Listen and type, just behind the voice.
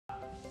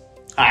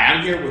Hi,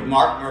 I'm here with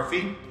Mark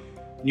Murphy,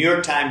 New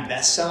York Times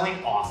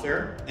bestselling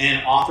author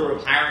and author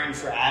of Hiring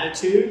for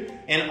Attitude,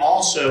 and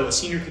also a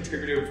senior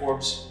contributor to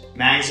Forbes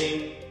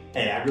magazine.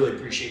 Hey, I really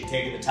appreciate you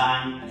taking the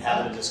time and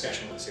having a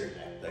discussion with us here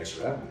today. Thanks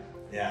for having me.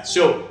 Yeah,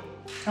 so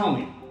tell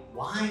me,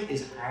 why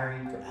is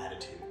hiring for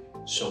attitude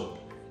so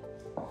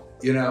important?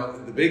 You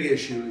know, the big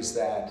issue is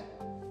that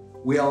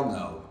we all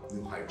know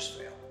new hires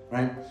fail,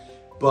 right?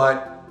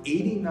 But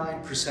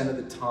 89% of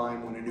the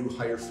time when a new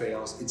hire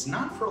fails, it's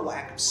not for a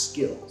lack of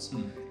skills.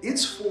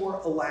 It's for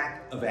a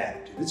lack of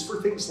attitude. It's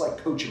for things like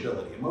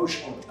coachability,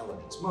 emotional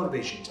intelligence,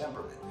 motivation,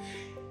 temperament.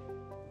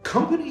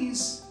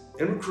 Companies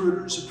and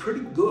recruiters are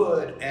pretty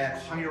good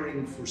at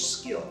hiring for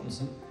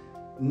skills.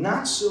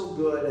 Not so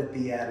good at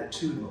the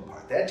attitudinal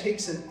part. That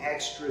takes an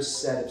extra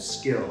set of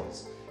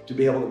skills to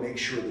be able to make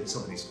sure that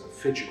somebody's going to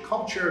fit your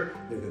culture,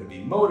 they're going to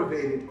be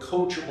motivated,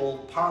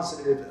 coachable,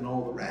 positive, and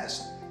all the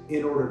rest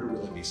in order to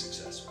really be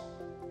successful.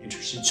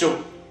 Interesting. So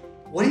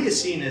what are you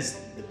seeing as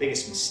the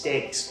biggest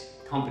mistakes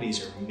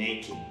companies are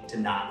making to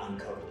not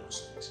uncover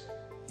those things?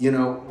 You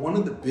know, one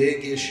of the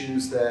big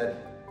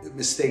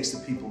mistakes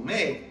that people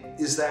make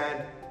is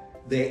that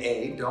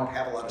they, don't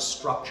have a lot of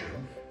structure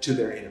to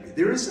their interview.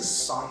 There is a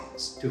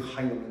science to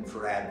hiring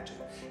for attitude.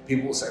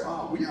 People will say,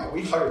 oh, yeah,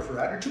 we hire for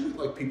attitude.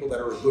 We like people that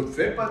are a good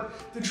fit.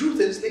 But the truth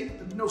is,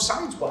 there's no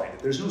science behind it.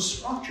 There's no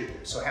structure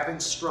there. So having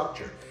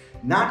structure,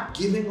 not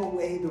giving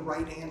away the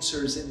right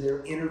answers in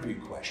their interview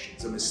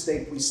questions, a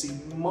mistake we see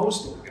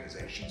most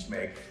organizations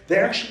make.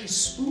 They're actually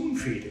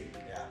spoon-feeding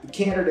the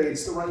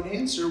candidates the right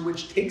answer,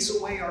 which takes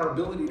away our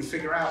ability to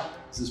figure out,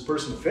 is this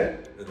person a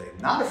fit? Are they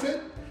not a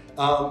fit?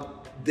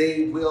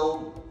 They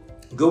will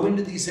go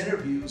into these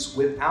interviews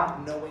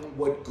without knowing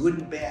what good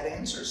and bad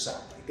answers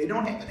sound like. They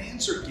don't have an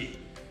answer key.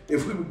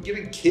 If we were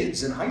giving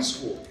kids in high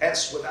school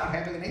tests without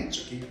having an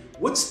answer key,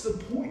 what's the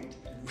point?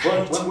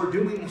 But when we're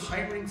doing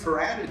hiring for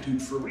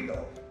attitude for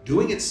real,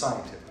 doing it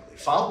scientifically,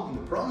 following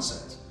the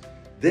process,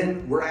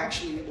 then we're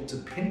actually able to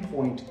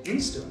pinpoint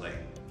instantly,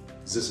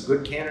 is this a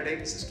good candidate?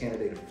 Is this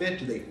candidate a fit?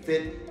 Do they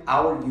fit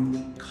our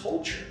unique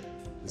culture?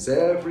 Because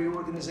every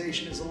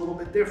organization is a little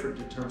bit different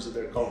in terms of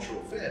their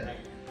cultural fit.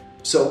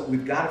 So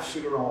we've got to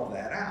figure all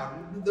that out.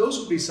 And those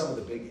would be some of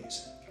the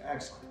biggies.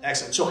 Excellent.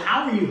 Excellent. So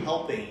how are you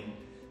helping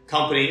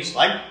companies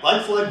like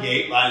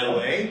FloodGate, by the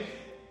way,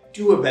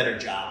 do a better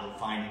job of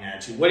finding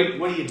attitude? What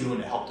are you doing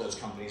to help those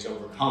companies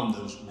overcome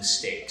those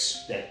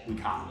mistakes that we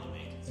commonly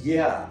make?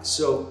 Yeah,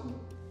 so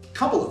a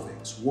couple of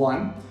things.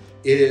 One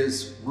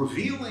is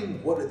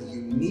revealing what are the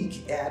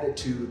unique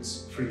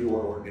attitudes for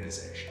your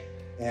organization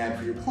and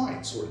for your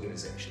clients'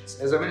 organizations.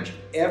 As I mentioned,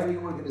 every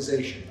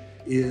organization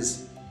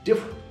is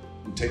different.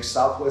 You take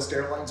Southwest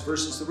Airlines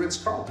versus the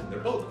Ritz-Carlton. They're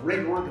both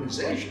great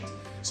organizations,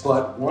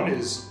 but one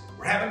is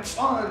we're having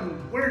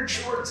fun, wearing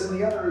shorts, and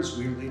the other is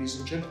we're ladies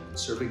and gentlemen,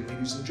 serving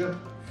ladies and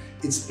gentlemen.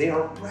 They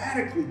are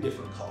radically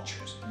different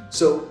cultures.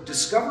 So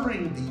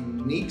discovering the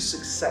unique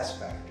success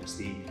factors,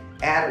 the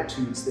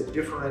attitudes that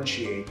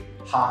differentiate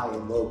high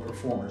and low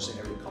performers in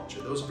every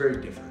culture, those are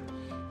very different.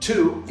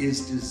 Two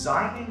is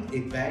designing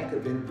a bank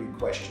of interview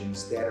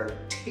questions that are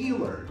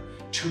tailored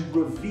to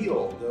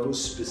reveal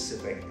those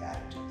specific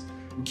attitudes.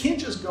 We can't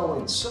just go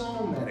in,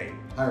 so many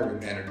hiring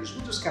managers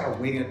will just kind of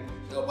wing it.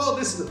 Well,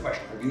 this is the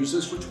question. I've used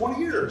this for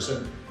 20 years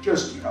and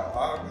just,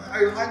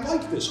 I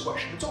like this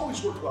question. It's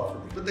always worked well for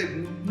me. But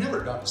they've never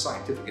done a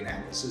scientific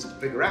analysis to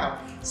figure out,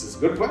 is this a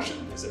good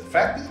question? Is it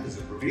effective? Is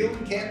it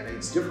revealing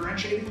candidates,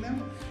 differentiating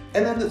them?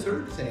 And then the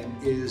third thing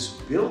is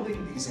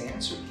building these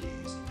answer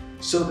keys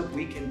so that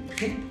we can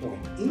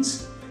pinpoint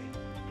instantly,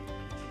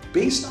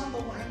 based on the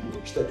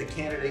language that the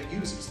candidate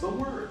uses, the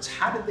words,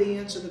 how did they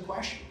answer the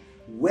question,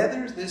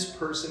 whether this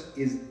person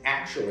is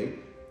actually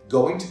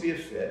going to be a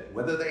fit,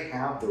 whether they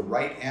have the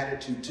right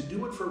attitude to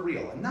do it for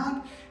real, and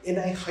not in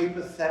a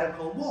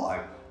hypothetical, well,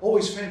 I've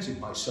always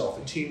fancied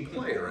myself a team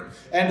player,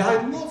 and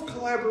I love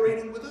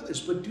collaborating with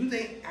others, but do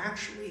they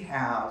actually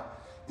have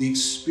the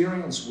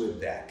experience with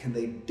that? Can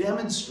they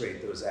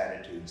demonstrate those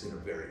attitudes in a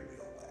very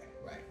real way?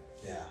 Right.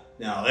 Yeah.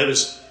 No, it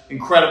was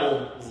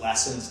incredible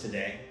lessons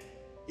today.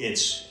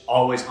 It's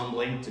always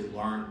humbling to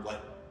learn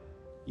what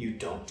you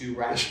don't do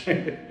right.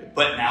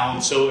 But now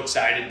I'm so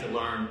excited to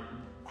learn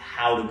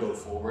how to go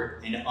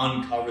forward and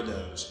uncover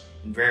those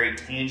in very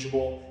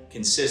tangible,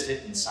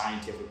 consistent, and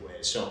scientific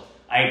ways. So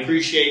I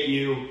appreciate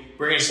you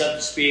bringing us up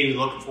to speed.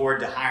 We're looking forward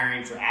to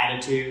hiring for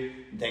attitude.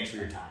 And thanks for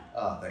your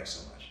time. Thanks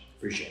so much.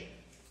 Appreciate it.